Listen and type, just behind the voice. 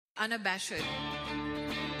unabashed,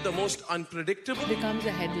 the most unpredictable, becomes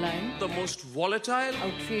a headline, the most volatile,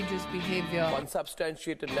 outrageous behavior,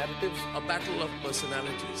 unsubstantiated narratives, a battle of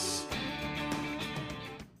personalities.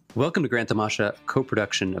 Welcome to Grand Tamasha,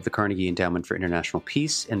 co-production of the Carnegie Endowment for International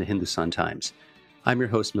Peace and the Hindustan Times. I'm your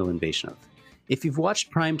host, Milan. If you've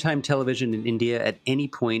watched primetime television in India at any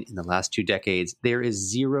point in the last 2 decades, there is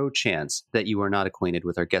zero chance that you are not acquainted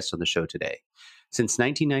with our guest on the show today. Since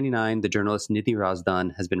 1999, the journalist Nidhi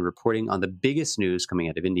Razdan has been reporting on the biggest news coming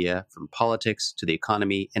out of India, from politics to the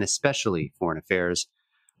economy, and especially foreign affairs.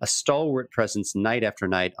 A stalwart presence night after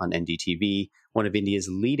night on NDTV, one of India's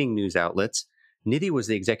leading news outlets, Nidhi was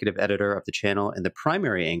the executive editor of the channel and the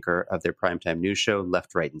primary anchor of their primetime news show,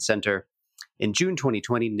 Left, Right, and Center. In June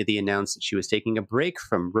 2020, Nidhi announced that she was taking a break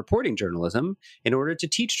from reporting journalism in order to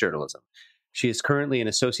teach journalism. She is currently an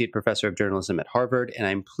associate professor of journalism at Harvard, and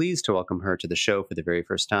I'm pleased to welcome her to the show for the very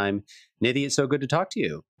first time. Nidhi, it's so good to talk to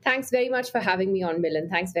you. Thanks very much for having me on, Milan.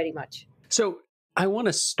 Thanks very much. So I want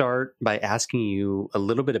to start by asking you a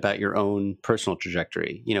little bit about your own personal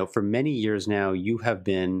trajectory. You know, for many years now, you have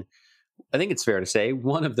been, I think it's fair to say,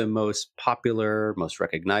 one of the most popular, most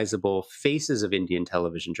recognizable faces of Indian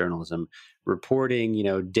television journalism, reporting,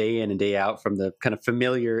 day in and day out from the kind of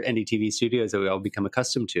familiar NDTV studios that we all become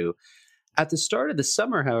accustomed to. At the start of the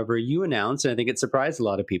summer, however, you announced, and I think it surprised a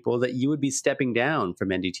lot of people, that you would be stepping down from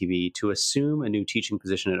NDTV to assume a new teaching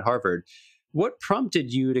position at Harvard. What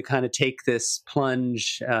prompted you to kind of take this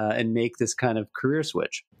plunge and make this kind of career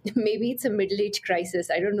switch? Maybe it's a middle-age crisis.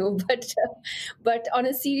 I don't know. But on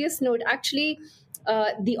a serious note, actually,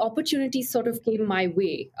 the opportunity sort of came my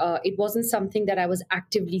way. It wasn't something that I was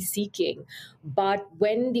actively seeking. But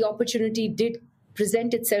when the opportunity did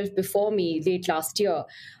present itself before me late last year,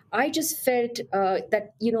 I just felt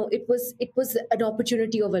that it was an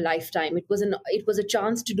opportunity of a lifetime. It was a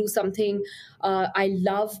chance to do something I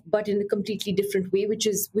love, but in a completely different way, which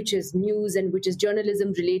is news and which is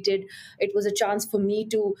journalism related. It was a chance for me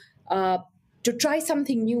to try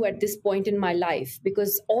something new at this point in my life,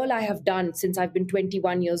 because all I have done since I've been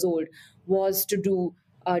 21 years old was to do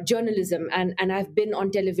journalism, and I've been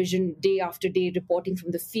on television day after day, reporting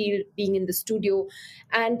from the field, being in the studio,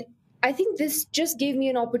 and I think this just gave me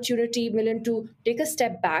an opportunity, Milan, to take a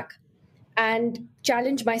step back and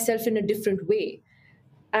challenge myself in a different way.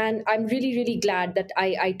 And I'm really, really glad that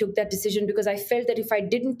I took that decision, because I felt that if I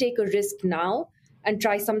didn't take a risk now and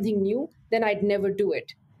try something new, then I'd never do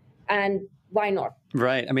it. And why not?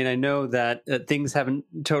 Right. I mean, I know that things haven't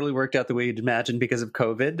totally worked out the way you'd imagined because of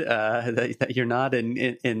COVID, that you're not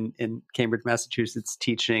in Cambridge, Massachusetts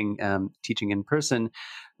teaching in person.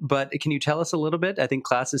 But can you tell us a little bit? I think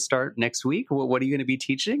classes start next week. What are you going to be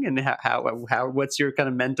teaching, and how what's your kind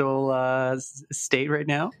of mental state right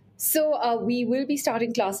now? So we will be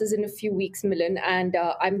starting classes in a few weeks, Milan, and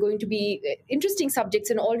I'm going to be interesting subjects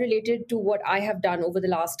and all related to what I have done over the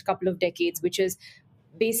last couple of decades, which is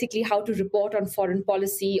basically how to report on foreign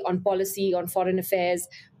policy, on foreign affairs,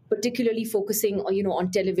 particularly focusing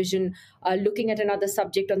on television, looking at another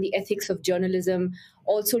subject on the ethics of journalism.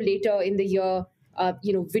 Also later in the year,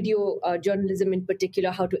 video journalism in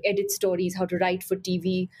particular, how to edit stories, how to write for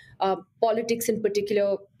TV, politics in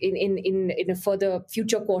particular in a further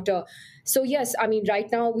future quarter. So yes, I mean,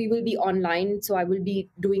 right now we will be online. So I will be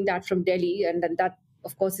doing that from Delhi, and then that,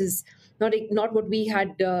 of course, is not what we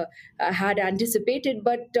had anticipated.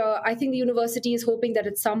 But I think the university is hoping that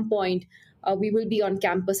at some point we will be on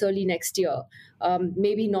campus early next year.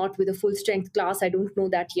 Maybe not with a full strength class. I don't know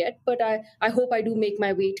that yet, but I hope I do make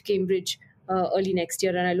my way to Cambridge early next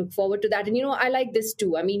year, and I look forward to that. And I like this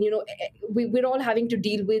too. I mean, we're all having to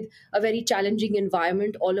deal with a very challenging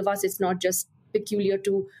environment. All of us. It's not just peculiar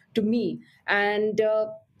to me, and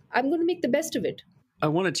I'm going to make the best of it. I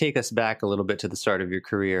want to take us back a little bit to the start of your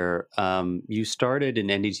career. You started in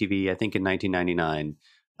NDTV, I think, in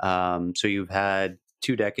 1999. So you've had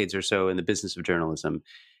 2 decades or so in the business of journalism.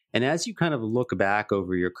 And as you kind of look back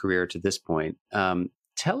over your career to this point,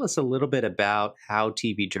 tell us a little bit about how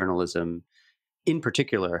TV journalism in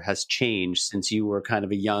particular has changed since you were kind of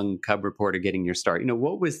a young cub reporter getting your start.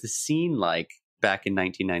 What was the scene like back in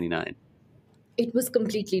 1999? It was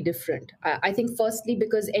completely different. I think firstly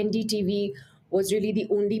because NDTV was really the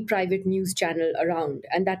only private news channel around.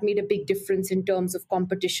 And that made a big difference in terms of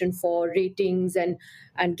competition for ratings and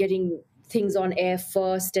getting things on air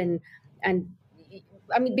first. And I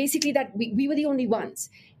mean, basically that we were the only ones.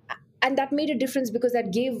 And that made a difference because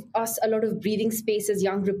that gave us a lot of breathing space as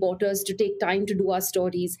young reporters to take time to do our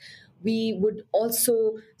stories. We would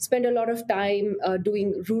also spend a lot of time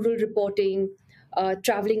doing rural reporting,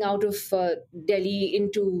 traveling out of Delhi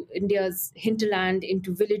into India's hinterland,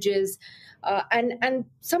 into villages. And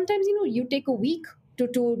sometimes, you take a week to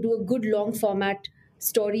do a good long format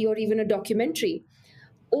story or even a documentary.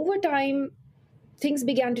 Over time, things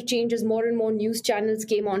began to change as more and more news channels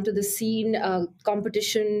came onto the scene,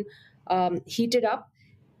 competition heated up.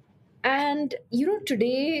 And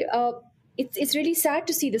today it's really sad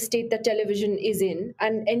to see the state that television is in,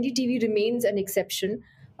 and NDTV remains an exception.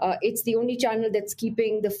 It's the only channel that's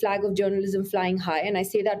keeping the flag of journalism flying high, and I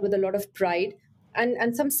say that with a lot of pride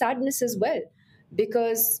and some sadness as well,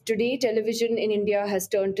 because today television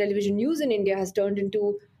news in India has turned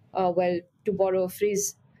into, well, to borrow a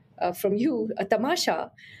phrase from you, a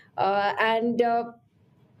tamasha, and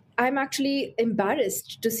I'm actually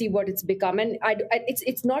embarrassed to see what it's become, and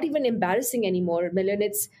it's not even embarrassing anymore, Milan.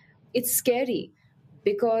 It's scary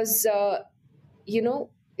because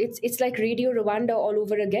it's like Radio Rwanda all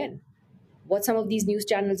over again. What some of these news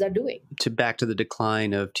channels are doing. To back to the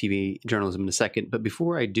decline of TV journalism in a second, but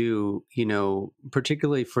before I do,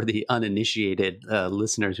 particularly for the uninitiated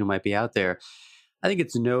listeners who might be out there, I think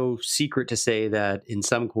it's no secret to say that in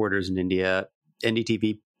some quarters in India,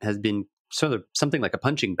 NDTV has been sort of something like a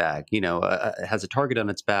punching bag, it has a target on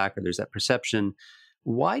its back, or there's that perception.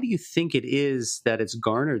 Why do you think it is that it's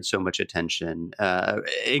garnered so much attention,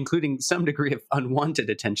 including some degree of unwanted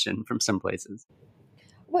attention from some places?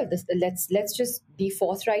 Well, let's just be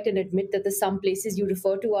forthright and admit that the some places you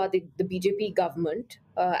refer to are the BJP government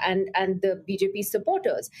and the BJP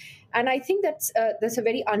supporters, and I think that's a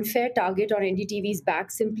very unfair target on NDTV's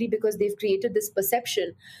back, simply because they've created this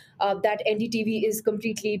perception that NDTV is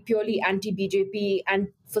completely purely anti-BJP, and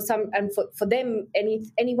for them,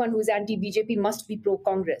 anyone who's anti-BJP must be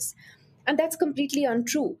pro-Congress, and that's completely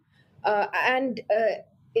untrue. And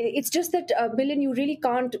It's just that, Milan, you really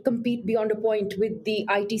can't compete beyond a point with the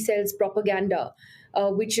IT cell's propaganda,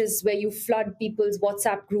 which is where you flood people's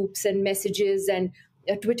WhatsApp groups and messages and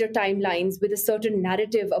Twitter timelines with a certain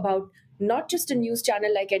narrative about not just a news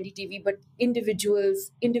channel like NDTV, but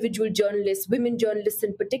individual journalists, women journalists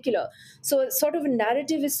in particular. So sort of a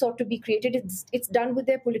narrative is sought to be created. It's done with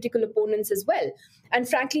their political opponents as well. And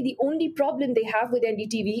frankly, the only problem they have with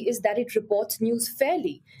NDTV is that it reports news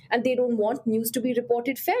fairly. And they don't want news to be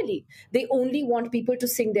reported fairly. They only want people to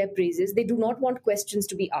sing their praises. They do not want questions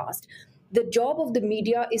to be asked. The job of the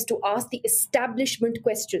media is to ask the establishment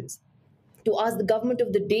questions, to ask the government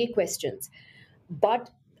of the day questions.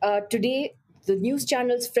 But today, the news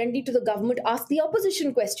channels friendly to the government ask the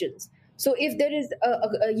opposition questions. So if there is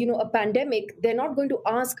a pandemic, they're not going to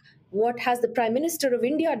ask what has the Prime Minister of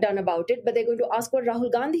India done about it, but they're going to ask what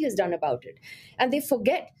Rahul Gandhi has done about it. And they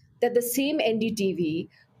forget that the same NDTV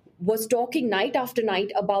was talking night after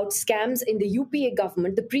night about scams in the UPA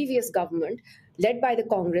government, the previous government, led by the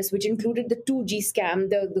Congress, which included the 2G scam,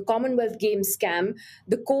 the Commonwealth Games scam,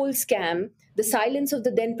 the coal scam. The silence of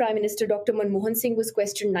the then Prime Minister, Dr. Manmohan Singh, was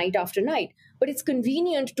questioned night after night. But it's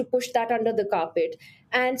convenient to push that under the carpet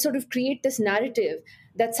and sort of create this narrative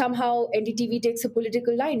that somehow NDTV takes a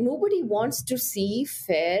political line. Nobody wants to see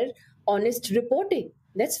fair, honest reporting.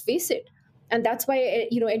 Let's face it. And that's why,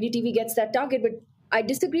 NDTV gets that target. But I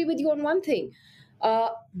disagree with you on one thing.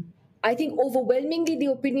 I think overwhelmingly the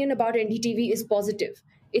opinion about NDTV is positive.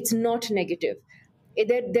 It's not negative.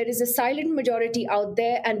 There is a silent majority out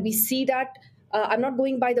there, and we see that. I'm not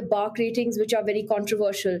going by the BARC ratings, which are very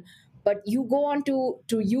controversial, but you go on to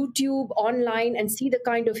YouTube, online, and see the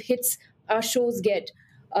kind of hits our shows get.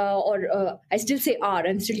 I still say R.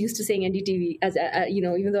 I'm still used to saying NDTV, as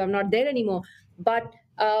even though I'm not there anymore. But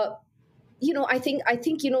I think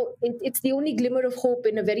it's the only glimmer of hope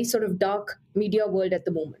in a very sort of dark media world at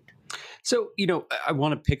the moment. So, I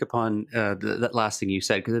want to pick upon that last thing you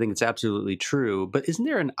said, because I think it's absolutely true. But isn't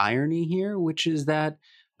there an irony here, which is that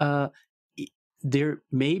there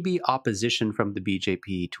may be opposition from the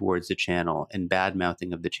BJP towards the channel and bad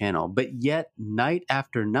mouthing of the channel, but yet night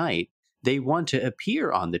after night, they want to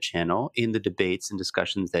appear on the channel in the debates and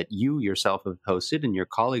discussions that you yourself have hosted and your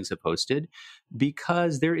colleagues have hosted,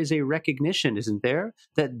 because there is a recognition, isn't there,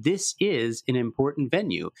 that this is an important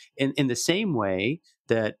venue. In the same way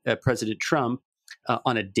that President Trump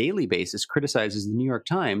on a daily basis criticizes the New York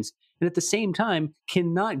Times, and at the same time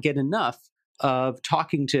cannot get enough of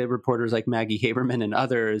talking to reporters like Maggie Haberman and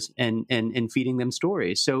others and feeding them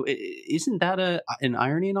stories. So isn't that an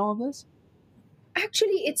irony in all of this?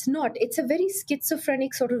 Actually, it's not. It's a very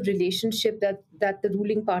schizophrenic sort of relationship that the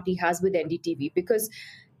ruling party has with NDTV, because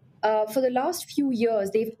for the last few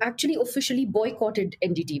years, they've actually officially boycotted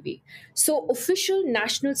NDTV. So official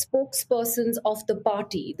national spokespersons of the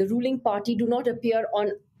party, the ruling party, do not appear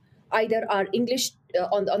on either are English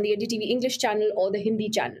on the NDTV English channel or the Hindi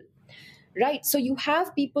channel. Right. So you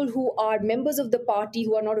have people who are members of the party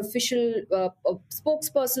who are not official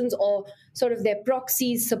spokespersons or sort of their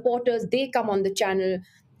proxies, supporters. They come on the channel,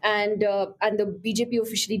 and the BJP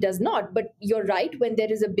officially does not. But you're right. When there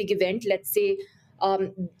is a big event, let's say,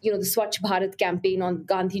 the Swachh Bharat campaign on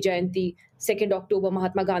Gandhi Jayanti, 2nd October,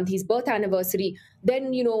 Mahatma Gandhi's birth anniversary,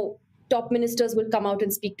 then top ministers will come out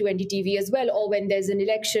and speak to NDTV as well. Or when there's an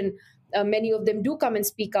election, many of them do come and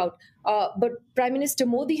speak out. But Prime Minister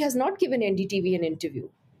Modi has not given NDTV an interview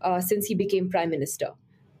since he became Prime Minister.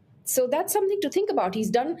 So that's something to think about. He's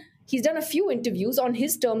done a few interviews on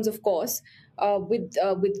his terms, of course,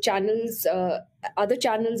 with channels, other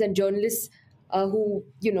channels and journalists who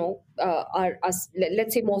are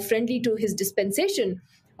let's say more friendly to his dispensation.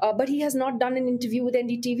 But he has not done an interview with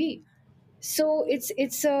NDTV. So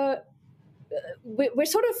we're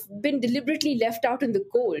sort of been deliberately left out in the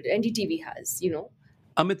cold. NDTV has.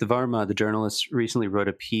 Amit Varma, the journalist, recently wrote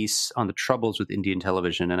a piece on the troubles with Indian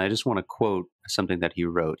television, and I just want to quote something that he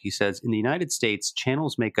wrote. He says, in the United States,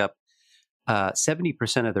 channels make up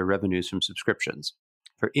 70% of their revenues from subscriptions.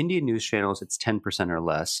 For Indian news channels, it's 10% or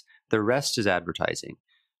less. The rest is advertising.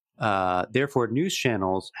 Therefore, news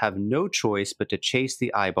channels have no choice but to chase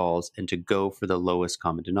the eyeballs and to go for the lowest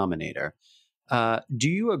common denominator. Do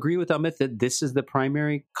you agree with Amit that this is the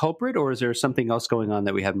primary culprit, or is there something else going on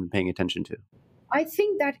that we haven't been paying attention to? I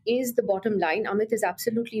think that is the bottom line. Amit is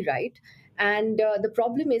absolutely right. And the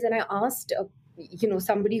problem is, and I asked,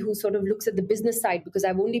 somebody who sort of looks at the business side, because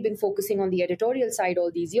I've only been focusing on the editorial side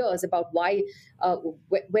all these years, about why,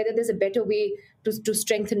 whether there's a better way to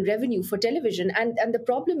strengthen revenue for television. And the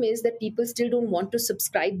problem is that people still don't want to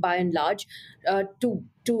subscribe by and large to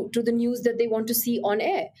the news that they want to see on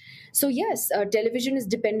air. So yes, television is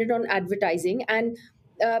dependent on advertising. And,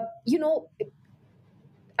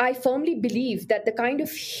 I firmly believe that the kind of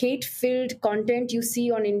hate-filled content you see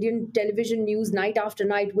on Indian television news night after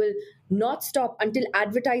night will not stop until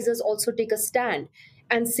advertisers also take a stand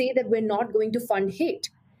and say that we're not going to fund hate.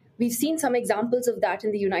 We've seen some examples of that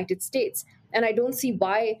in the United States, and I don't see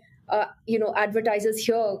why advertisers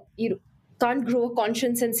here can't grow a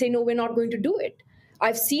conscience and say, no, we're not going to do it.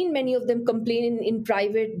 I've seen many of them complain in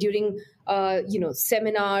private during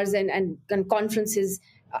seminars and conferences.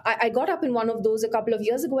 I got up in one of those a couple of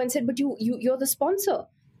years ago and said, but you're the sponsor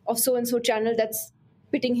of so-and-so channel that's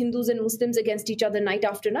pitting Hindus and Muslims against each other night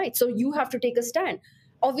after night. So you have to take a stand.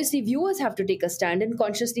 Obviously, viewers have to take a stand and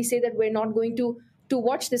consciously say that we're not going to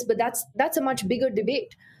watch this. But that's a much bigger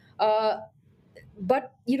debate. But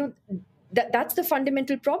that's the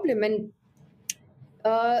fundamental problem. And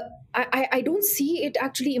I don't see it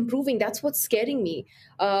actually improving. That's what's scaring me.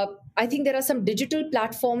 I think there are some digital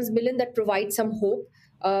platforms, Milan, that provide some hope.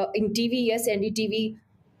 In TV, yes, NDTV,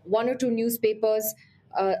 one or two newspapers.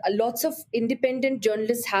 Lots of independent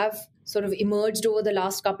journalists have sort of emerged over the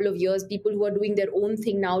last couple of years, people who are doing their own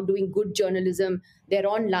thing now, doing good journalism. They're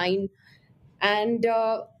online, and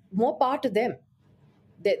more power to them.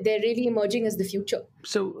 They're really emerging as the future.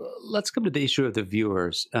 So let's come to the issue of the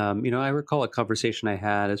viewers. I recall a conversation I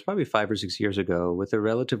had, it's probably 5 or 6 years ago, with a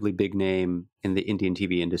relatively big name in the Indian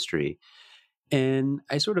TV industry. And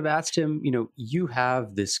I sort of asked him, you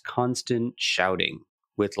have this constant shouting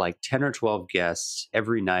with like 10 or 12 guests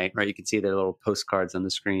every night, right? You can see their little postcards on the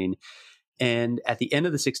screen. And at the end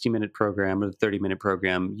of the 60-minute program or the 30-minute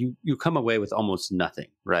program, you come away with almost nothing,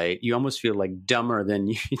 right? You almost feel like dumber than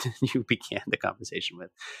you began the conversation with.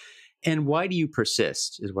 And why do you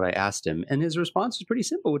persist is what I asked him. And his response was pretty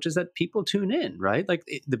simple, which is that people tune in, right? Like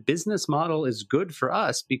the business model is good for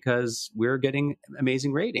us because we're getting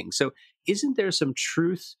amazing ratings. So isn't there some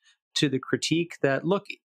truth to the critique that, look,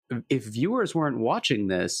 if viewers weren't watching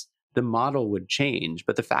this, the model would change.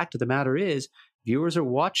 But the fact of the matter is, viewers are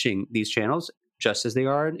watching these channels just as they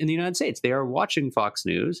are in the United States. They are watching Fox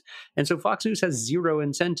News. And so Fox News has zero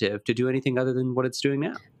incentive to do anything other than what it's doing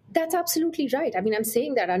now. That's absolutely right. I mean, I'm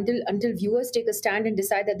saying that until viewers take a stand and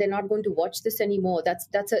decide that they're not going to watch this anymore, that's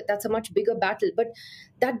a much bigger battle. But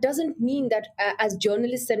that doesn't mean that as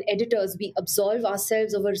journalists and editors, we absolve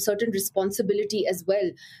ourselves of a certain responsibility as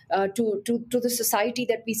well to the society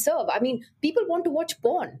that we serve. I mean, people want to watch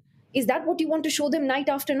porn. Is that what you want to show them night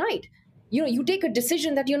after night? You take a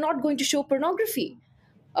decision that you're not going to show pornography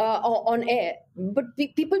on air, but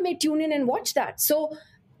people may tune in and watch that. So,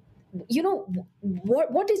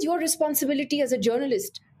 what is your responsibility as a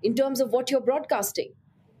journalist in terms of what you're broadcasting?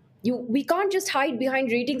 We can't just hide behind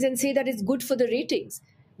ratings and say that it's good for the ratings,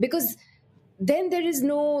 because then there is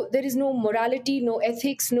no morality, no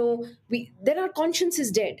ethics, then our conscience is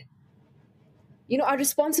dead. Our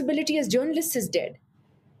responsibility as journalists is dead.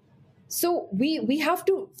 So we have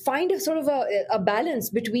to find a sort of a balance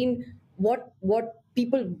between what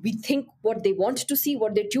people we think what they want to see,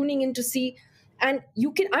 what they're tuning in to see. And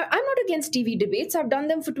I'm not against TV debates. I've done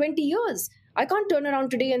them for 20 years. I can't turn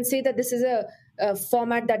around today and say that this is a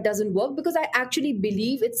format that doesn't work, because I actually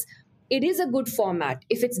believe it is a good format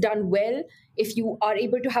if it's done well. If you are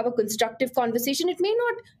able to have a constructive conversation, it may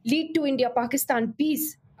not lead to India Pakistan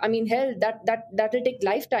peace. I mean, hell, that'll take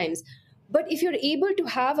lifetimes. But if you're able to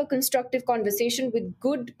have a constructive conversation with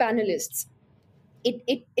good panelists,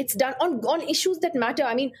 it's done on issues that matter.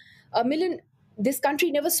 I mean, Milan, this country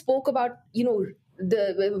never spoke about,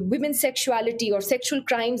 the women's sexuality or sexual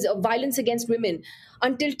crimes or violence against women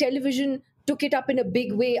until television took it up in a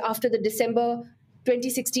big way after the December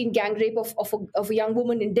 2016 gang rape of a young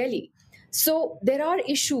woman in Delhi. So there are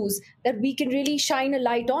issues that we can really shine a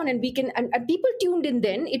light on, and we can, and people tuned in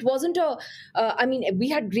then. It wasn't I mean, we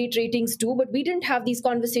had great ratings too, but we didn't have these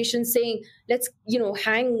conversations saying, let's,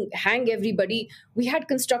 hang everybody. We had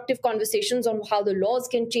constructive conversations on how the laws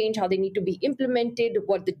can change, how they need to be implemented,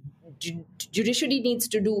 what the judiciary needs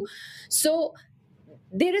to do. So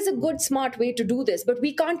there is a good, smart way to do this, but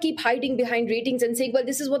we can't keep hiding behind ratings and saying, well,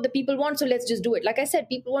 this is what the people want, so let's just do it. Like I said,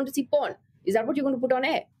 people want to see porn. Is that what you're going to put on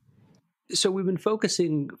air? So we've been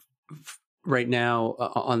focusing right now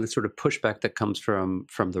on the sort of pushback that comes from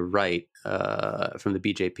the right, from the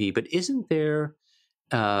BJP. But isn't there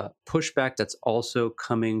pushback that's also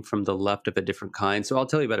coming from the left of a different kind? So I'll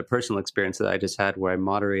tell you about a personal experience that I just had where I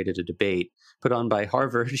moderated a debate put on by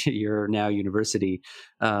Harvard, your now university,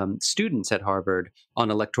 students at Harvard on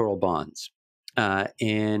electoral bonds.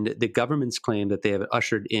 And the government's claim that they have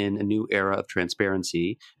ushered in a new era of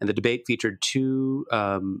transparency. And the debate featured two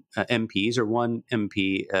MPs, or one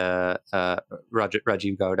MP,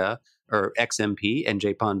 Rajiv Gowda, or ex-MP, and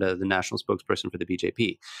Jay Panda, the national spokesperson for the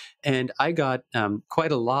BJP. And I got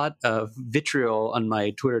quite a lot of vitriol on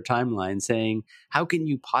my Twitter timeline saying, how can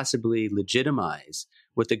you possibly legitimize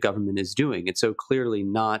what the government is doing? It's so clearly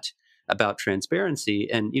not about transparency.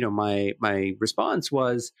 And, my response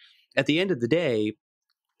was, at the end of the day,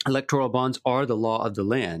 electoral bonds are the law of the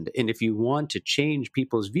land. And if you want to change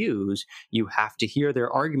people's views, you have to hear their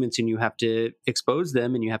arguments, and you have to expose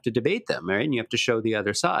them, and you have to debate them, right? And you have to show the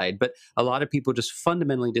other side. But a lot of people just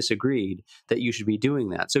fundamentally disagreed that you should be doing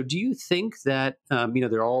that. So do you think that,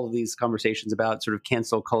 there are all of these conversations about sort of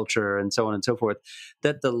cancel culture and so on and so forth,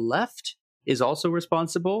 that the left is also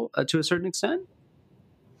responsible to a certain extent?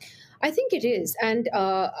 I think it is. And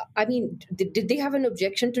I mean, did they have an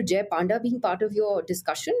objection to Jay Panda being part of your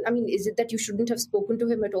discussion? I mean, is it that you shouldn't have spoken to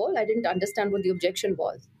him at all? I didn't understand what the objection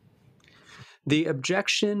was. The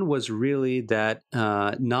objection was really that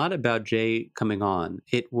not about Jay coming on.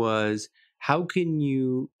 It was, how can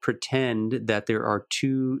you pretend that there are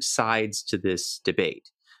two sides to this debate?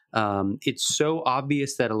 It's so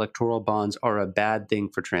obvious that electoral bonds are a bad thing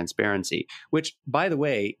for transparency, which, by the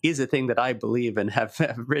way, is a thing that I believe and have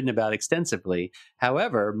written about extensively.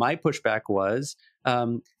 However, my pushback was,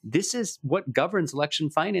 this is what governs election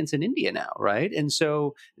finance in India now, right? And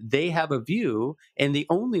so they have a view, and the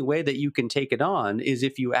only way that you can take it on is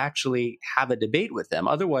if you actually have a debate with them.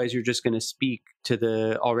 Otherwise, you're just going to speak to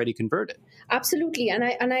the already converted. Absolutely, and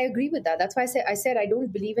I agree with that. That's why I said I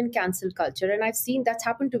don't believe in cancel culture, and I've seen that's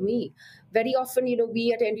happened to me very often.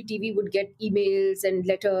 We at NDTV would get emails and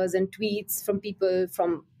letters and tweets from people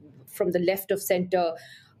from the left of center.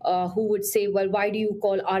 Who would say, well, why do you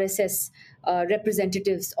call RSS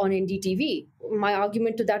representatives on NDTV? My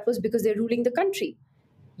argument to that was because they're ruling the country.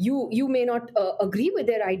 You may not agree with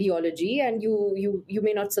their ideology, and you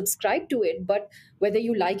may not subscribe to it, but whether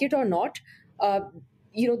you like it or not,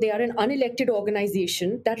 they are an unelected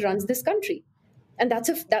organization that runs this country. And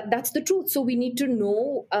that's the truth. So we need to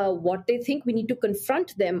know what they think. We need to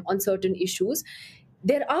confront them on certain issues.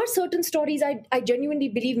 There are certain stories I genuinely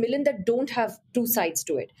believe, Milan, that don't have two sides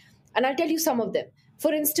to it. And I'll tell you some of them.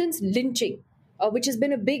 For instance, lynching, which has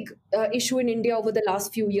been a big issue in India over the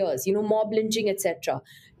last few years, mob lynching, etc.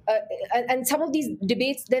 And some of these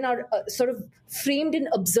debates then are sort of framed in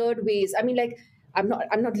absurd ways. I mean, like, I'm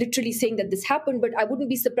not literally saying that this happened, but I wouldn't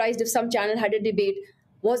be surprised if some channel had a debate,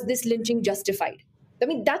 was this lynching justified? I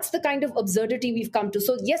mean, that's the kind of absurdity we've come to.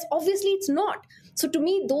 So yes, obviously it's not. So to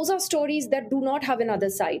me, those are stories that do not have another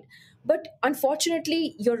side. But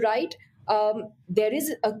unfortunately, you're right. There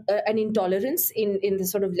is an intolerance in the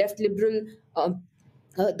sort of left liberal,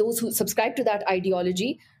 those who subscribe to that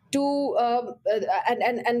ideology,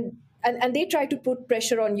 and they try to put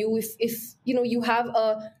pressure on you if you have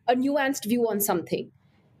a nuanced view on something.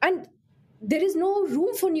 And there is no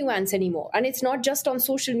room for nuance anymore. And it's not just on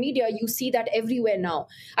social media. You see that everywhere now.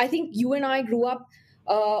 I think you and I grew up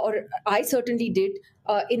or I certainly did,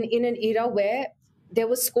 in an era where there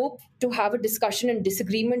was scope to have a discussion and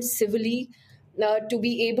disagreement civilly, to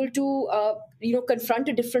be able to confront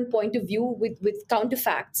a different point of view with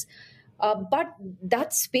counterfacts. But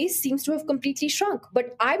that space seems to have completely shrunk.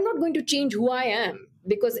 But I'm not going to change who I am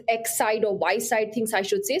because X side or Y side thinks I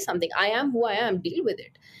should say something. I am who I am, deal with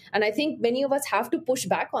it. And I think many of us have to push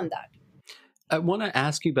back on that. I want to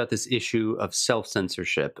ask you about this issue of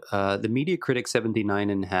self-censorship. The media critic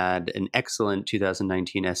 79 had an excellent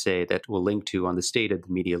 2019 essay that we'll link to on the state of the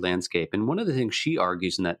media landscape. And one of the things she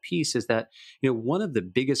argues in that piece is that, one of the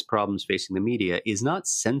biggest problems facing the media is not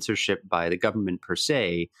censorship by the government per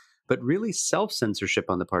se, but really self-censorship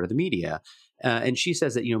on the part of the media. And she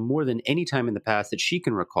says that, more than any time in the past that she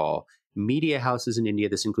can recall, media houses in India,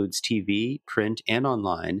 this includes TV, print, and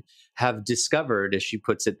online, have discovered, as she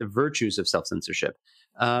puts it, the virtues of self-censorship.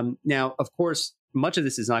 Now, of course, much of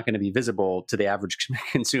this is not going to be visible to the average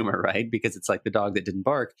consumer, right? Because it's like the dog that didn't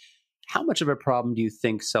bark. How much of a problem do you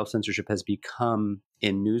think self-censorship has become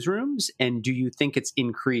in newsrooms? And do you think it's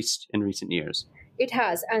increased in recent years? It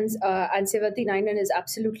has, and Sevati Nainan is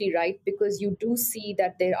absolutely right, because you do see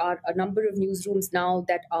that there are a number of newsrooms now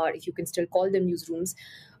that are, if you can still call them newsrooms,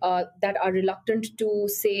 that are reluctant to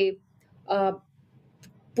say,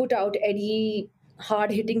 put out any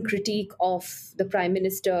hard-hitting critique of the Prime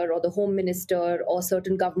Minister or the Home Minister or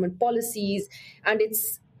certain government policies, and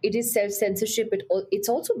it is self-censorship. It's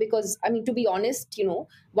also because, I mean, to be honest,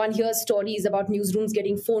 one hears stories about newsrooms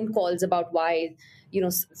getting phone calls about why,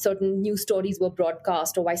 certain news stories were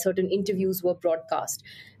broadcast or why certain interviews were broadcast,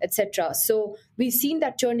 etc. So we've seen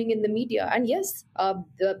that churning in the media. And yes,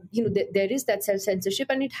 there is that self-censorship,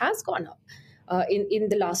 and it has gone up in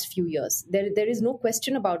the last few years. There is no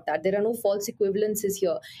question about that. There are no false equivalences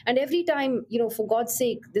here. And every time, for God's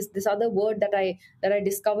sake, this other word that I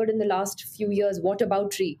discovered in the last few years,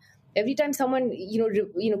 whataboutery. Every time someone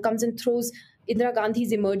comes and throws Indira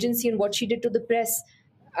Gandhi's emergency and what she did to the press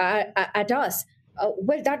at us,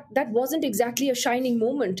 well, that wasn't exactly a shining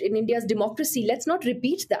moment in India's democracy. Let's not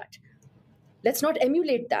repeat that. Let's not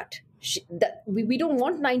emulate that. We don't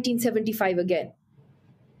want 1975 again.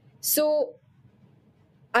 So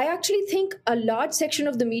I actually think a large section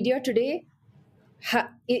of the media today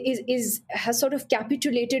has sort of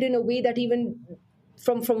capitulated in a way that, even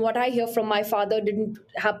from what I hear from my father, didn't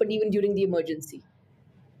happen even during the emergency.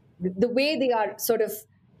 The way they are sort of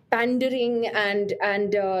pandering and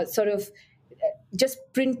sort of just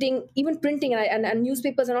printing, and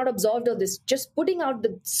newspapers are not absolved of this, just putting out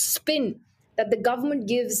the spin that the government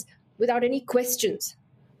gives without any questions.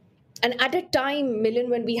 And at a time, Milan,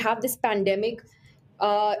 when we have this pandemic,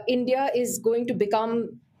 India is going to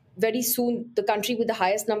become very soon the country with the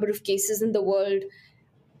highest number of cases in the world.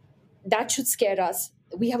 That should scare us.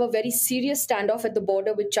 We have a very serious standoff at the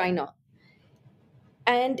border with China.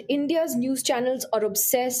 And India's news channels are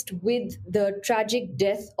obsessed with the tragic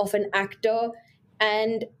death of an actor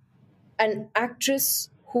and an actress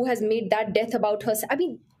who has made that death about herself. I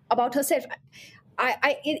mean, about herself.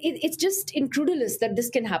 It's just incredulous that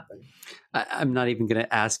this can happen. I'm not even going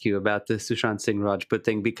to ask you about the Sushant Singh Rajput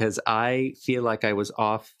thing, because I feel like I was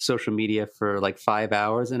off social media for like 5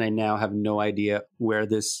 hours and I now have no idea where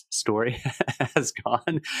this story has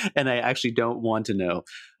gone. And I actually don't want to know.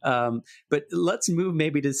 But let's move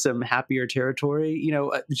maybe to some happier territory.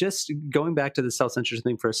 Just going back to the self-censorship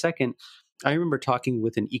thing for a second, I remember talking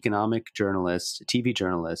with an economic journalist, TV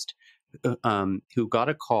journalist, who got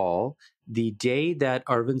a call the day that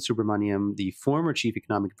Arvind Subramaniam, the former chief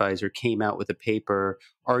economic advisor, came out with a paper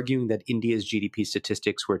arguing that India's GDP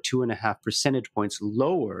statistics were 2.5 percentage points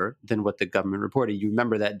lower than what the government reported. You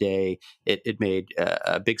remember that day, it made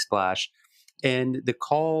a big splash. And the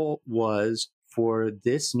call was for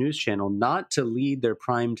this news channel not to lead their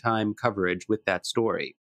primetime coverage with that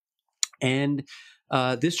story. And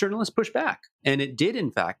this journalist pushed back, and it did,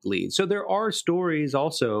 in fact, lead. So there are stories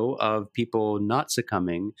also of people not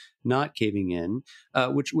succumbing, not caving in,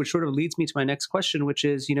 which sort of leads me to my next question, which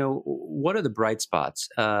is, what are the bright spots?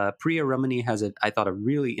 Priya Ramani has, I thought, a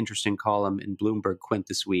really interesting column in Bloomberg Quint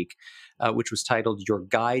this week, which was titled Your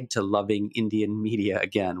Guide to Loving Indian Media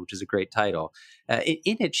Again, which is a great title.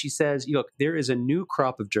 In it, she says, look, there is a new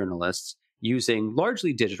crop of journalists using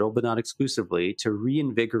largely digital, but not exclusively, to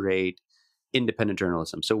reinvigorate independent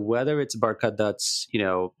journalism. So whether it's Barkha Dutt's,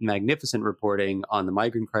 magnificent reporting on the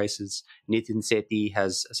migrant crisis, Nitin Sethi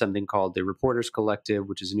has something called the Reporters Collective,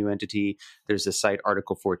 which is a new entity. There's the site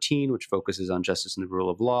Article 14, which focuses on justice and the rule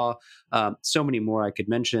of law. So many more I could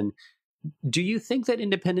mention. Do you think that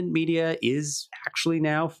independent media is actually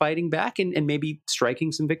now fighting back and maybe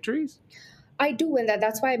striking some victories? I do, and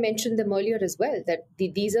that's why I mentioned them earlier as well. That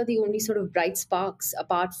these are the only sort of bright sparks,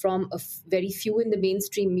 apart from very few in the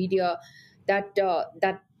mainstream media, that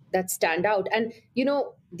that stand out. And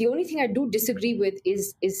the only thing I do disagree with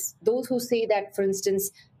is those who say that, for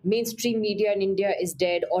instance, mainstream media in India is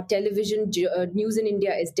dead, or television news in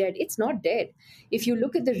India is dead. It's not dead. If you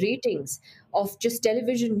look at the ratings of just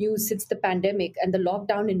television news since the pandemic and the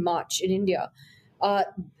lockdown in March in India, uh,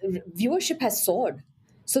 viewership has soared.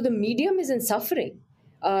 So the medium isn't suffering.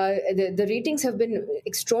 The ratings have been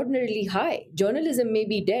extraordinarily high. Journalism may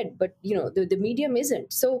be dead, but the medium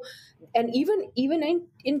isn't. So, and even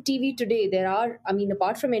in TV today, there are, I mean,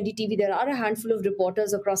 apart from NDTV, there are a handful of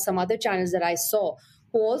reporters across some other channels that I saw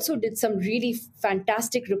who also did some really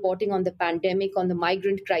fantastic reporting on the pandemic, on the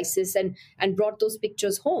migrant crisis, and brought those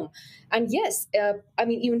pictures home. And yes, I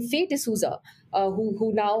mean, even Faye D'Souza,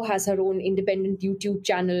 who now has her own independent YouTube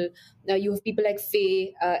channel. You have people like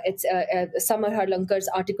Faye, it's Samar Harlankar's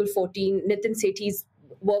Article 14, Nitin Sethi's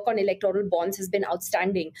work on electoral bonds has been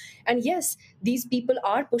outstanding. And yes, these people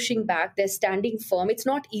are pushing back. They're standing firm. It's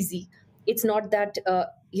not easy. It's not that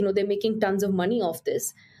they're making tons of money off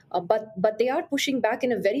this, but they are pushing back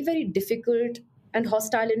in a very, very difficult and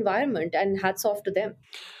hostile environment. And hats off to them.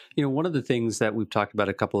 One of the things that we've talked about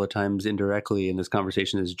a couple of times indirectly in this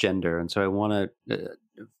conversation is gender. And so I want to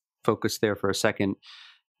focus there for a second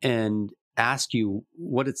and ask you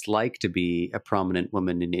what it's like to be a prominent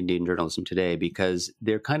woman in Indian journalism today, because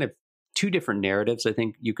they're kind of two different narratives I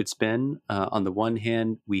think you could spin. On the one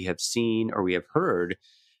hand, we have seen or we have heard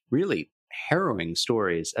really harrowing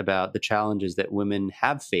stories about the challenges that women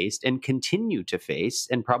have faced and continue to face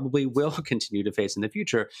and probably will continue to face in the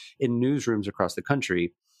future in newsrooms across the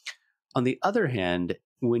country. On the other hand,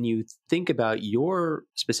 when you think about your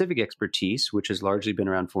specific expertise, which has largely been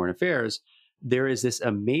around foreign affairs, there is this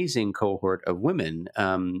amazing cohort of women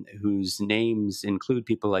whose names include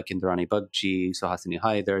people like Indrani Bagchi, Suhasini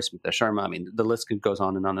Haidar, Smita Sharma. I mean, the list goes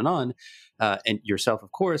on and on and on. And yourself,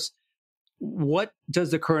 of course. What does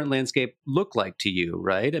the current landscape look like to you,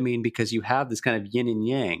 right? I mean, because you have this kind of yin and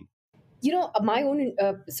yang. My own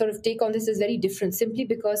sort of take on this is very different, simply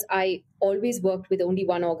because I always worked with only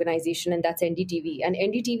one organization, and that's NDTV. And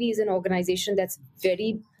NDTV is an organization that's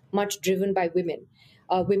very much driven by women,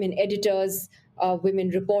 women editors, women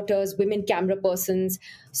reporters, women camera persons.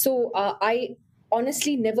 So I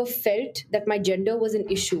honestly never felt that my gender was an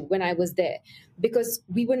issue when I was there, because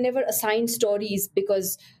we were never assigned stories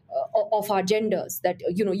because of our genders, that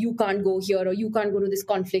you can't go here, or you can't go to this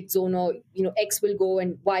conflict zone, or X will go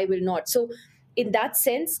and Y will not. So in that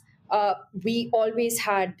sense, we always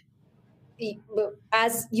had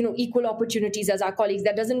as equal opportunities as our colleagues.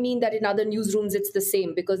 That doesn't mean that in other newsrooms it's the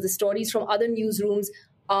same, because the stories from other newsrooms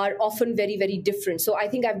are often very, very different. So I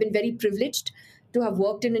think I've been very privileged to have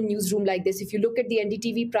worked in a newsroom like this. If you look at the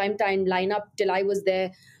NDTV primetime lineup till I was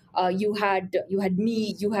there, you had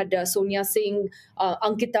me, you had Sonia Singh,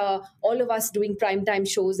 Ankita, all of us doing primetime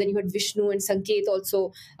shows. Then you had Vishnu and Sanket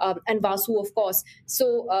also, and Vasu, of course.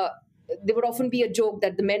 So there would often be a joke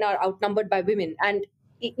that the men are outnumbered by women. And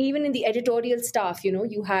even in the editorial staff,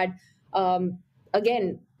 you had,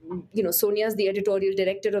 again, Sonia's the editorial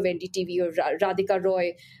director of NDTV, or Radhika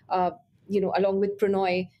Roy, along with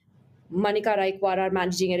Pranoy, Manika Raikwar, our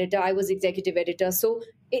managing editor. I was executive editor. So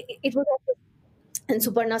it was also, and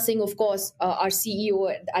Suparna Singh, of course, our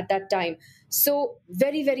CEO at that time. So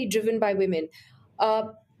very, very driven by women.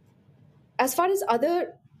 As far as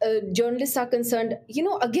other journalists are concerned,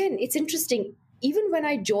 again, it's interesting. Even when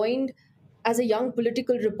I joined as a young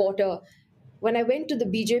political reporter, when I went to the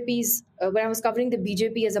BJP's, when I was covering the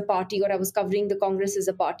BJP as a party, or I was covering the Congress as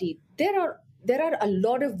a party, there are a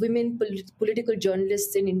lot of women political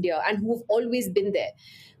journalists in India, and who have always been there,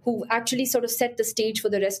 who actually sort of set the stage for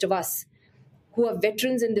the rest of us, who are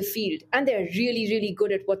veterans in the field, and they're really, really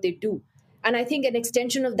good at what they do. And I think an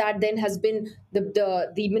extension of that then has been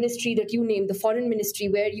the ministry that you named, the foreign ministry,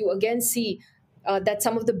 where you again see that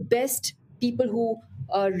some of the best people who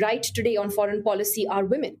write today on foreign policy are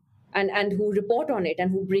women, and who report on it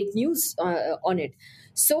and who break news on it.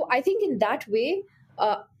 So I think in that way,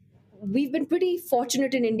 we've been pretty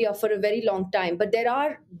fortunate in India for a very long time. But there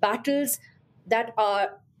are battles that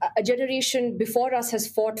a generation before us has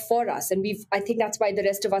fought for us, and I think that's why the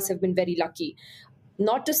rest of us have been very lucky.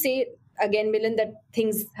 Not to say, again, Milan, that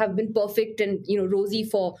things have been perfect and rosy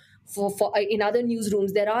for in other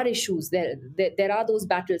newsrooms. There are issues, there are those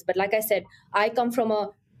battles. But like I said, I come from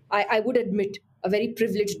I would admit, a very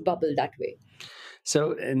privileged bubble that way.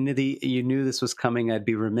 So, Nidhi, you knew this was coming. I'd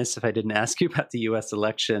be remiss if I didn't ask you about the U.S.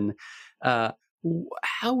 election.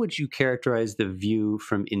 How would you characterize the view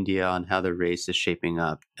from India on how the race is shaping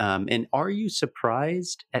up? And are you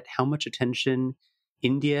surprised at how much attention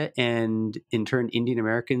India and, in turn, Indian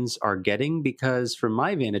Americans are getting? Because from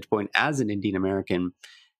my vantage point as an Indian American,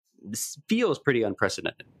 this feels pretty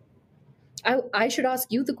unprecedented. I should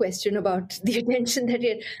ask you the question about the attention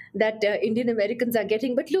that Indian Americans are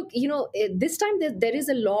getting. But look, this time there is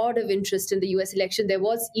a lot of interest in the U.S. election. There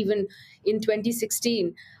was even in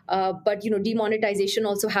 2016, but demonetization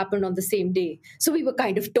also happened on the same day. So we were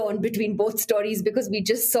kind of torn between both stories because we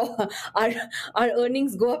just saw our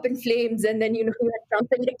earnings go up in flames, and then we had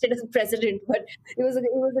Trump elected as president. But it was a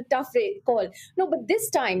tough call. No, but this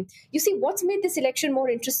time, you see, what's made this election more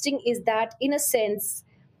interesting is that, in a sense,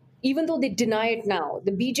 even though they deny it now,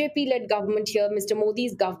 the BJP-led government here, Mr.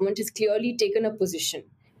 Modi's government, has clearly taken a position,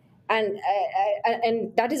 and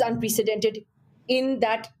that is unprecedented. In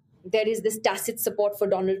that there is this tacit support for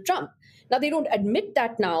Donald Trump. Now they don't admit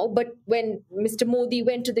that now, but when Mr. Modi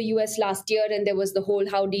went to the US last year, and there was the whole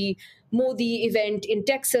Howdy Modi event in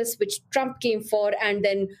Texas, which Trump came for, and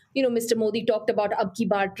then Mr. Modi talked about Ab Ki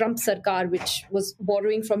Baar Trump Sarkar, which was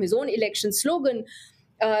borrowing from his own election slogan.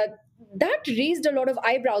 That raised a lot of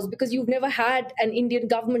eyebrows because you've never had an Indian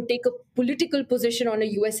government take a political position on a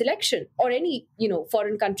US election or any,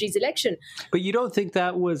 foreign country's election. But you don't think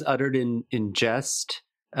that was uttered in jest?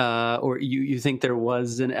 Or you think there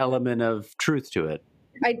was an element of truth to it?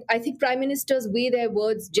 I think prime ministers weigh their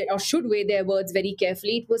words, or should weigh their words very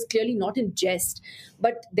carefully. It was clearly not in jest,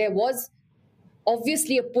 but there was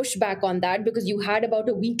obviously a pushback on that, because you had about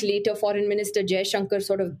a week later Foreign Minister Jaishankar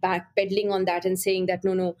sort of backpedaling on that and saying that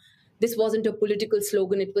no, this wasn't a political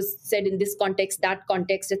slogan. It was said in this context, that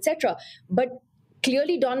context, etc. But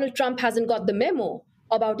clearly Donald Trump hasn't got the memo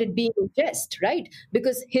about it being a jest, right?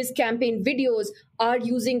 Because his campaign videos are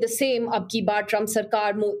using the same Ab Ki Baar Trump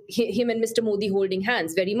Sarkar, him and Mr. Modi holding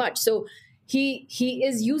hands very much. So he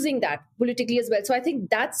is using that politically as well. So I think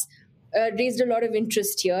that's raised a lot of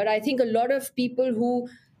interest here. I think a lot of people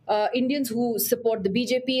Indians who support the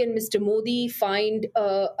BJP and Mr. Modi find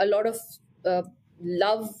a lot of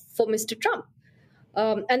love for Mr. Trump.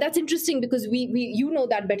 And that's interesting because you know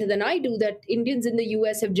that better than I do, that Indians in the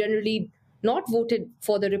US have generally not voted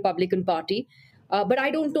for the Republican Party. But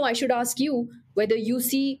I don't know, I should ask you whether you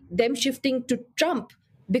see them shifting to Trump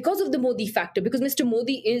because of the Modi factor, because Mr.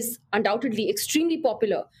 Modi is undoubtedly extremely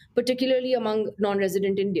popular, particularly among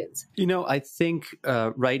non-resident Indians. I think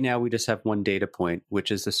right now we just have one data point, which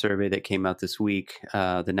is the survey that came out this week,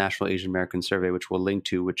 the National Asian American Survey, which we'll link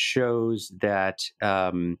to, which shows that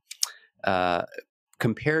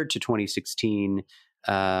compared to 2016,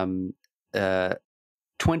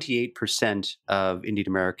 28% of Indian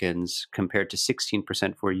Americans, compared to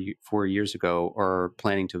 16% 4 years ago, are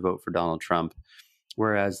planning to vote for Donald Trump.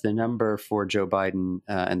 Whereas the number for Joe Biden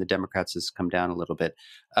and the Democrats has come down a little bit.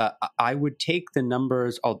 I would take the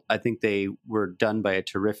numbers. I think they were done by a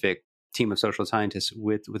terrific team of social scientists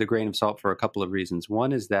with a grain of salt for a couple of reasons.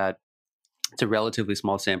 One is that it's a relatively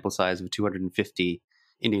small sample size of 250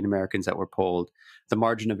 Indian Americans that were polled. The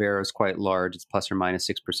margin of error is quite large. It's plus or minus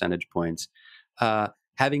 6 percentage points.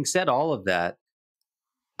 Having said all of that,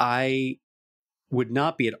 I would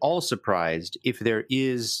not be at all surprised if there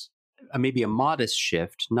is maybe a modest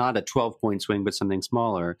shift, not a 12-point swing, but something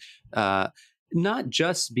smaller, not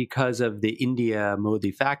just because of the India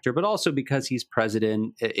Modi factor, but also because he's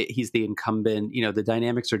president, he's the incumbent. The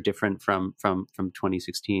dynamics are different from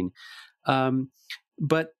 2016.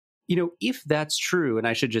 But if that's true, and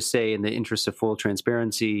I should just say, in the interest of full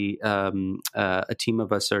transparency, a team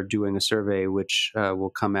of us are doing a survey which will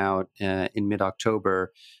come out in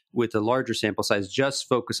mid-October with a larger sample size, just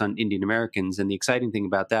focus on Indian Americans. And the exciting thing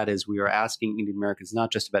about that is we are asking Indian Americans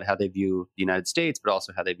not just about how they view the United States, but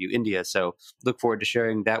also how they view India. So look forward to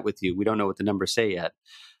sharing that with you. We don't know what the numbers say yet.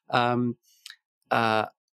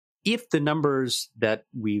 If the numbers that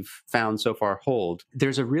we've found so far hold,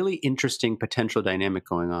 there's a really interesting potential dynamic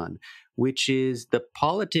going on, which is the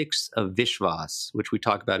politics of Vishwas, which we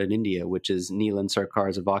talk about in India, which is Milan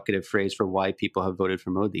Sarkar's evocative phrase for why people have voted for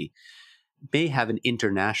Modi, may have an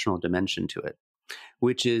international dimension to it,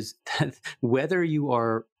 which is that whether you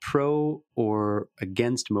are pro or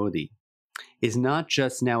against Modi is not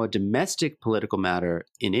just now a domestic political matter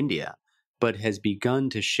in India, but has begun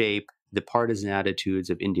to shape the partisan attitudes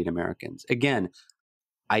of Indian Americans. Again,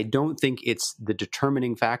 I don't think it's the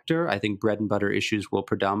determining factor. I think bread and butter issues will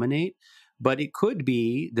predominate, but it could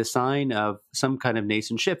be the sign of some kind of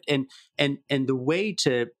nascent shift. And the way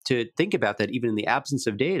to think about that, even in the absence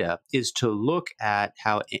of data, is to look at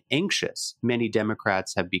how anxious many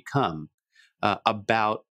Democrats have become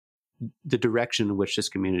about the direction in which this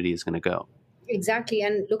community is going to go. Exactly.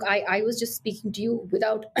 And look, I was just speaking to you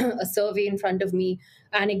without a survey in front of me,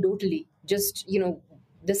 anecdotally, just,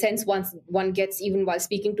 the sense one gets even while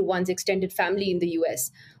speaking to one's extended family in the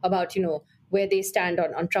US about, where they stand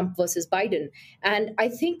on Trump versus Biden. And I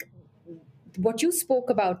think what you spoke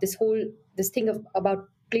about, this thing about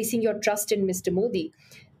placing your trust in Mr. Modi,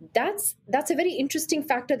 that's a very interesting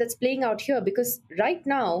factor that's playing out here, because right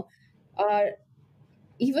now, uh,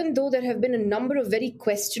 even though there have been a number of very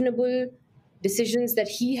questionable decisions that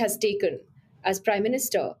he has taken as prime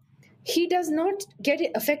minister, he does not get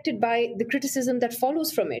affected by the criticism that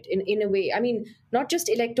follows from it in a way. I mean, not just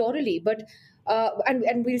electorally, but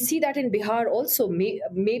and we'll see that in Bihar also.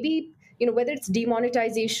 Maybe, whether it's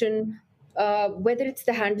demonetization, whether it's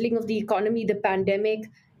the handling of the economy, the pandemic,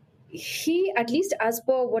 he, at least as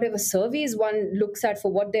per whatever surveys one looks at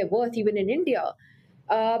for what they're worth, even in India,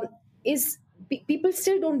 um, is people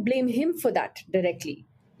still don't blame him for that directly,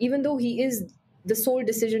 even though he is the sole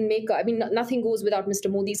decision maker. I mean, nothing goes without Mr.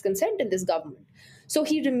 Modi's consent in this government. So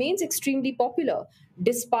he remains extremely popular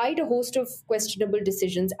despite a host of questionable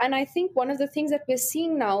decisions. And I think one of the things that we're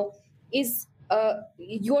seeing now is,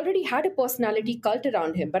 you already had a personality cult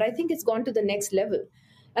around him, but I think it's gone to the next level.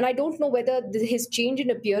 And I don't know whether his change in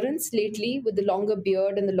appearance lately with the longer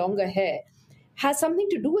beard and the longer hair has something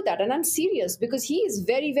to do with that. And I'm serious, because he is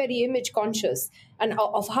very, very image conscious and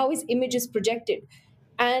of how his image is projected.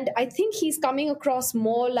 And I think he's coming across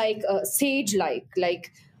more like sage like,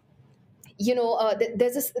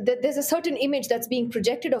 there's a certain image that's being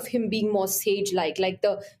projected of him being more sage like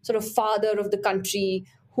the sort of father of the country,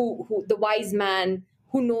 who the wise man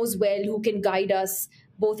who knows well, who can guide us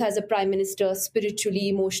both as a prime minister, spiritually,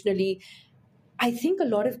 emotionally. I think a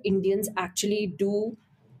lot of Indians actually do,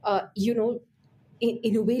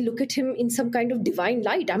 in a way, look at him in some kind of divine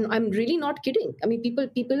light. I'm really not kidding. I mean,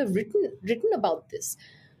 people have written about this.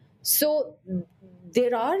 So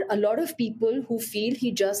there are a lot of people who feel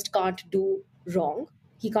he just can't do wrong.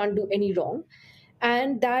 He can't do any wrong,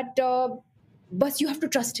 and that, but you have to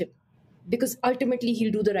trust him, because ultimately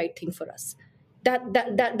he'll do the right thing for us.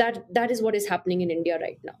 That is what is happening in India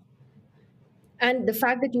right now. And the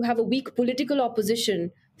fact that you have a weak political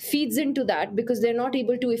opposition feeds into that, because they're not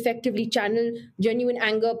able to effectively channel genuine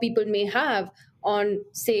anger people may have on,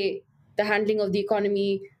 say, the handling of the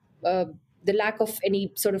economy, uh, the lack of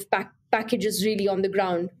any sort of packages really on the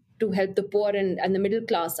ground to help the poor and the middle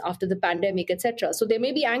class after the pandemic, etc. So there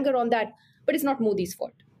may be anger on that, but it's not Modi's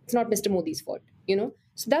fault. It's not Mr. Modi's fault.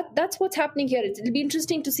 So that's what's happening here. It'll be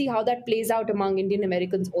interesting to see how that plays out among Indian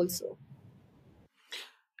Americans also.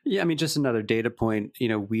 Yeah, I mean, just another data point.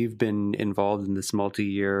 We've been involved in this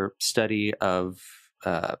multi-year study of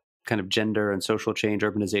kind of gender and social change,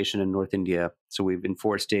 urbanization in North India. So we've in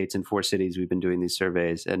 4 states and 4 cities, we've been doing these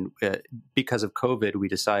surveys. And because of COVID, we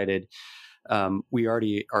decided we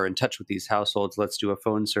already are in touch with these households. Let's do a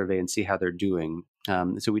phone survey and see how they're doing.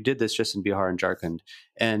 So we did this just in Bihar and Jharkhand,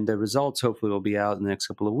 and the results hopefully will be out in the next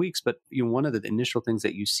couple of weeks. But one of the initial things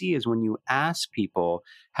that you see is when you ask people,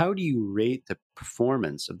 how do you rate the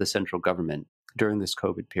performance of the central government during this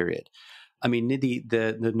COVID period? I mean, Nidhi,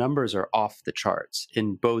 the numbers are off the charts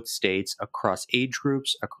in both states, across age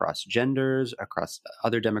groups, across genders, across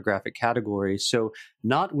other demographic categories. So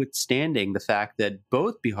notwithstanding the fact that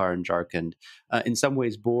both Bihar and Jharkhand in some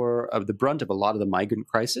ways bore the brunt of a lot of the migrant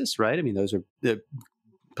crisis, right? I mean, those are the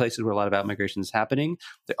places where a lot of outmigration is happening.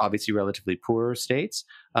 They're obviously relatively poorer states.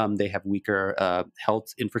 They have weaker health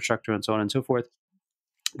infrastructure and so on and so forth.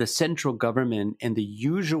 The central government and the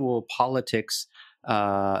usual politics,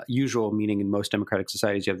 usual meaning in most democratic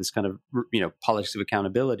societies, you have this kind of politics of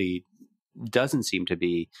accountability, doesn't seem to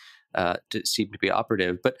be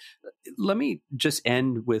operative. But let me just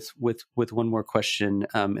end with one more question,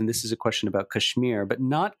 and this is a question about Kashmir, but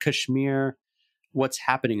not Kashmir, what's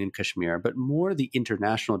happening in Kashmir, but more the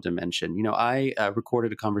international dimension. I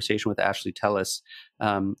recorded a conversation with Ashley Tellis,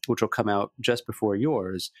 which will come out just before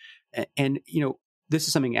yours, and this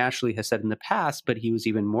is something Ashley has said in the past, but he was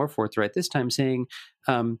even more forthright this time, saying,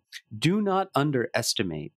 do not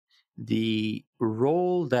underestimate the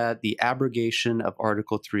role that the abrogation of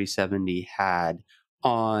Article 370 had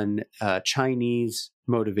on Chinese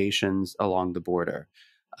motivations along the border.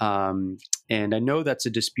 And I know that's a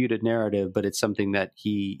disputed narrative, but it's something that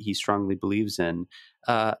he strongly believes in.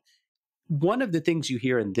 One of the things you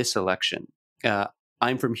hear in this election,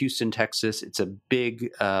 I'm from Houston, Texas. It's a big,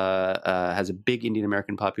 has a big Indian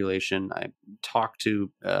American population. I talk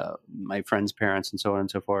to my friends' parents and so on and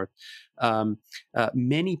so forth.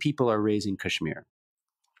 Many people are raising Kashmir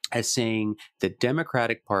as saying the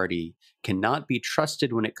Democratic Party cannot be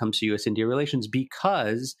trusted when it comes to U.S.-India relations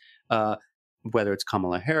because whether it's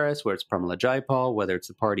Kamala Harris, whether it's Pramila Jayapal, whether it's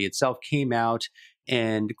the party itself, came out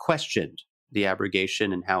and questioned the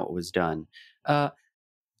abrogation and how it was done.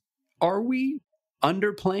 Are we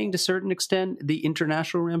underplaying to a certain extent the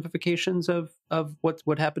international ramifications of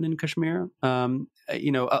what happened in Kashmir?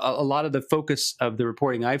 A lot of the focus of the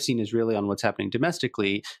reporting I've seen is really on what's happening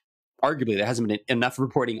domestically. Arguably, there hasn't been enough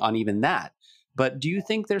reporting on even that. But do you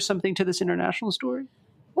think there's something to this international story?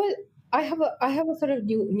 Well, I have a sort of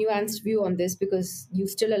nuanced view on this, because you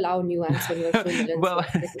still allow nuance on your show, Milan. Well,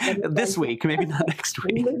 this week, maybe not next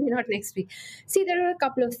week. Maybe not next week. See, there are a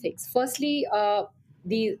couple of things. Firstly,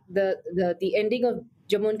 the ending of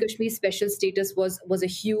Jammu and Kashmir's special status was a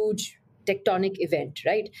huge tectonic event,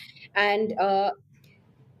 right? And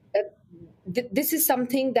this is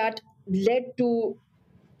something that led to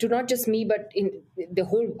not just me, but in the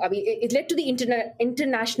whole, I mean, it led to the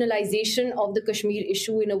internationalization of the Kashmir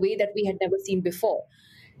issue in a way that we had never seen before.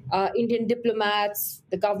 Indian diplomats,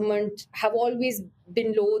 the government have always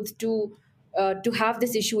been loath to have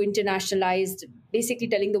this issue internationalized, basically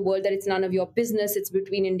telling the world that it's none of your business, it's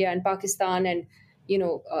between India and Pakistan, and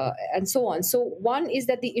and so on. So one is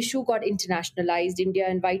that the issue got internationalized. India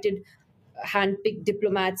invited hand-picked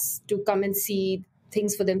diplomats to come and see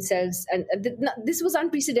things for themselves, and this was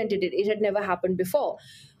unprecedented. It had never happened before.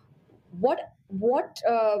 What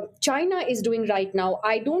China is doing right now,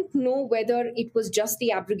 I don't know whether it was just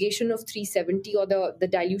the abrogation of 370 or the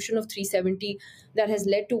dilution of 370 that has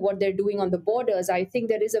led to what they're doing on the borders. I think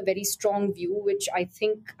there is a very strong view, which I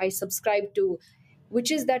think I subscribe to, which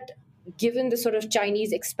is that given the sort of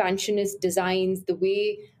Chinese expansionist designs, the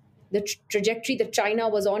way the trajectory that China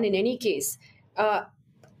was on in any case,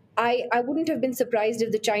 I wouldn't have been surprised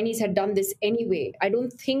if the Chinese had done this anyway. I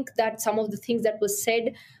don't think that some of the things that was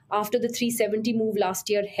said after the 370 move last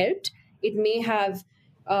year helped. It may have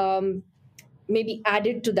maybe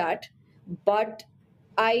added to that, but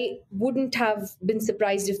I wouldn't have been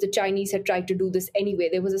surprised if the Chinese had tried to do this anyway.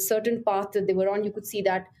 There was a certain path that they were on. You could see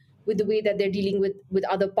that with the way that they're dealing with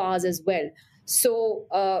other powers as well. So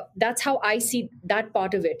that's how I see that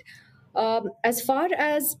part of it. As far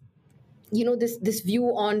as this view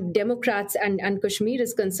on Democrats and Kashmir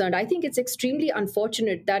is concerned, I think it's extremely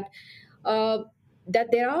unfortunate that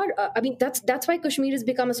there are. That's why Kashmir has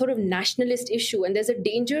become a sort of nationalist issue, and there's a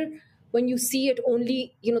danger when you see it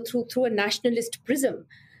only through a nationalist prism,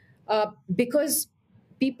 because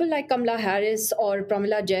people like Kamala Harris or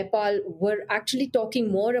Pramila Jayapal were actually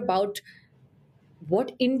talking more about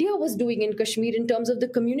what India was doing in Kashmir in terms of the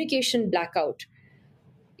communication blackout,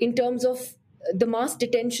 in terms of the mass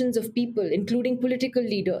detentions of people, including political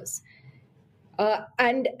leaders,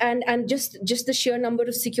 and just the sheer number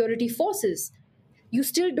of security forces. You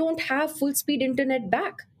still don't have full-speed internet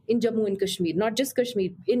back in Jammu and Kashmir, not just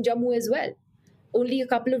Kashmir, in Jammu as well. Only a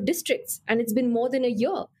couple of districts, and it's been more than a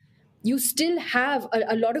year. You still have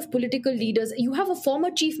a lot of political leaders. You have a former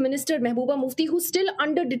chief minister, Mehbooba Mufti, who's still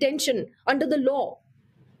under detention, under the law.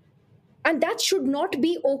 And that should not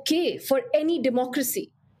be okay for any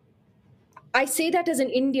democracy. I say that as an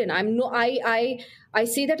Indian. I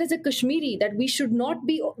say that as a Kashmiri, that we should not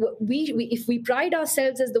be, if we pride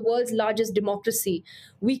ourselves as the world's largest democracy,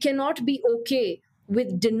 we cannot be okay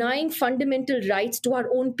with denying fundamental rights to our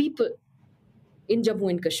own people in Jammu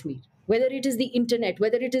and Kashmir, whether it is the internet,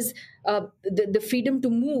 whether it is the freedom to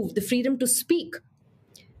move, the freedom to speak.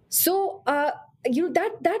 So, that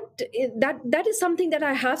is something that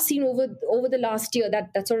I have seen over the last year,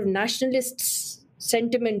 that sort of nationalist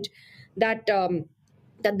sentiment that the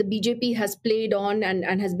BJP has played on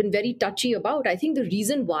and has been very touchy about. I think the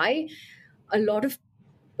reason why a lot of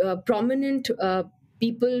prominent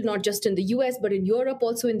people, not just in the US, but in Europe,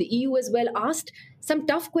 also in the EU as well, asked some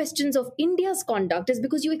tough questions of India's conduct is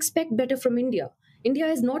because you expect better from India. India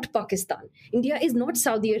is not Pakistan. India is not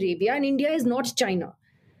Saudi Arabia, and India is not China.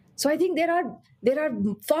 So I think there are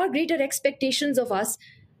far greater expectations of us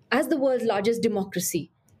as the world's largest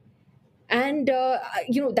democracy. And,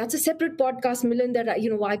 that's a separate podcast, Milan, that,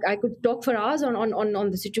 I could talk for hours on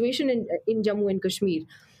the situation in Jammu and Kashmir.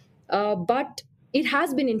 But it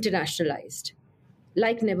has been internationalized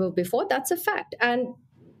like never before. That's a fact. And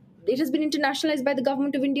it has been internationalized by the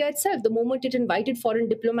government of India itself. The moment it invited foreign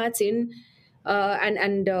diplomats in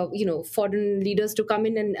and foreign leaders to come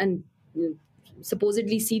in and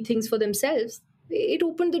supposedly see things for themselves, it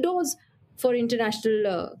opened the doors for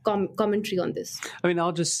international commentary on this. I mean,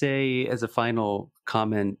 I'll just say as a final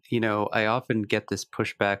comment, I often get this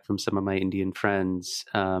pushback from some of my Indian friends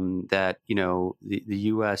that, the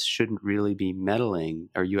U.S. shouldn't really be meddling,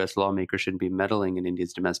 or U.S. lawmakers shouldn't be meddling in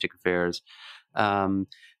India's domestic affairs.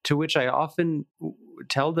 To which I often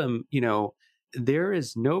tell them, there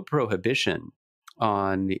is no prohibition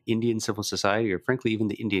on Indian civil society, or frankly, even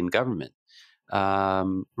the Indian government,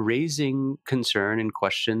 raising concern and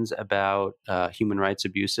questions about human rights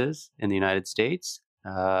abuses in the United States,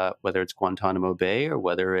 whether it's Guantanamo Bay or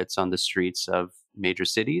whether it's on the streets of major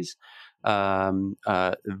cities,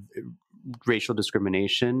 racial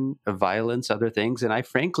discrimination, violence, other things. And I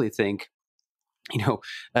frankly think,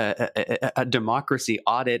 a democracy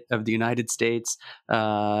audit of the United States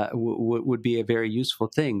would be a very useful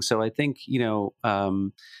thing. So I think,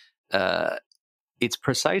 it's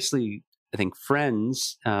precisely, I think,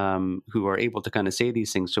 friends who are able to kind of say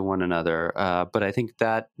these things to one another. But I think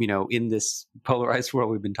that, in this polarized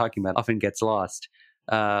world we've been talking about, often gets lost.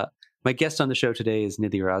 My guest on the show today is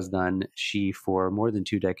Nidhi Razdan. She, for more than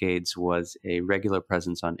 2 decades, was a regular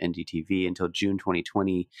presence on NDTV. Until June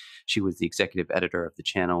 2020, she was the executive editor of the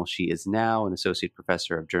channel. She is now an associate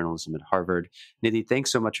professor of journalism at Harvard. Nidhi,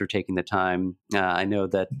 thanks so much for taking the time. I know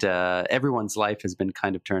that everyone's life has been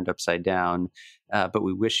kind of turned upside down, but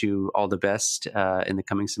we wish you all the best in the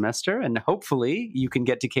coming semester. And hopefully you can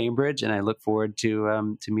get to Cambridge, and I look forward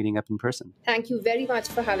to meeting up in person. Thank you very much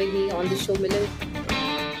for having me on the show, Milan.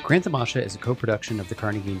 Tamasha is a co-production of the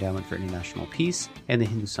Carnegie Endowment for International Peace and the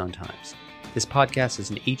Hindustan Times. This podcast is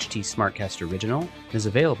an HT Smartcast original and is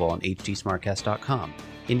available on htsmartcast.com,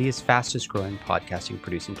 India's fastest-growing podcasting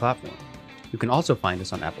producing platform. You can also find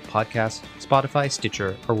us on Apple Podcasts, Spotify,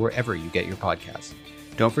 Stitcher, or wherever you get your podcasts.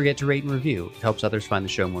 Don't forget to rate and review. It helps others find the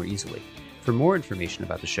show more easily. For more information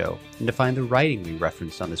about the show and to find the writing we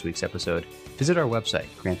referenced on this week's episode, visit our website,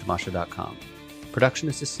 grandtamasha.com. Production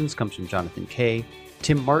assistance comes from Jonathan Kay.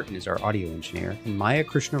 Tim Martin is our audio engineer, and Maya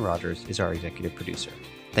Krishna Rogers is our executive producer.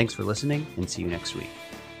 Thanks for listening, and see you next week.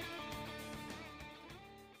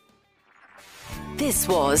 This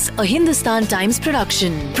was a Hindustan Times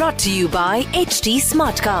production, brought to you by HT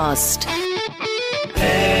Smartcast.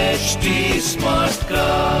 HT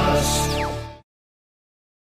Smartcast.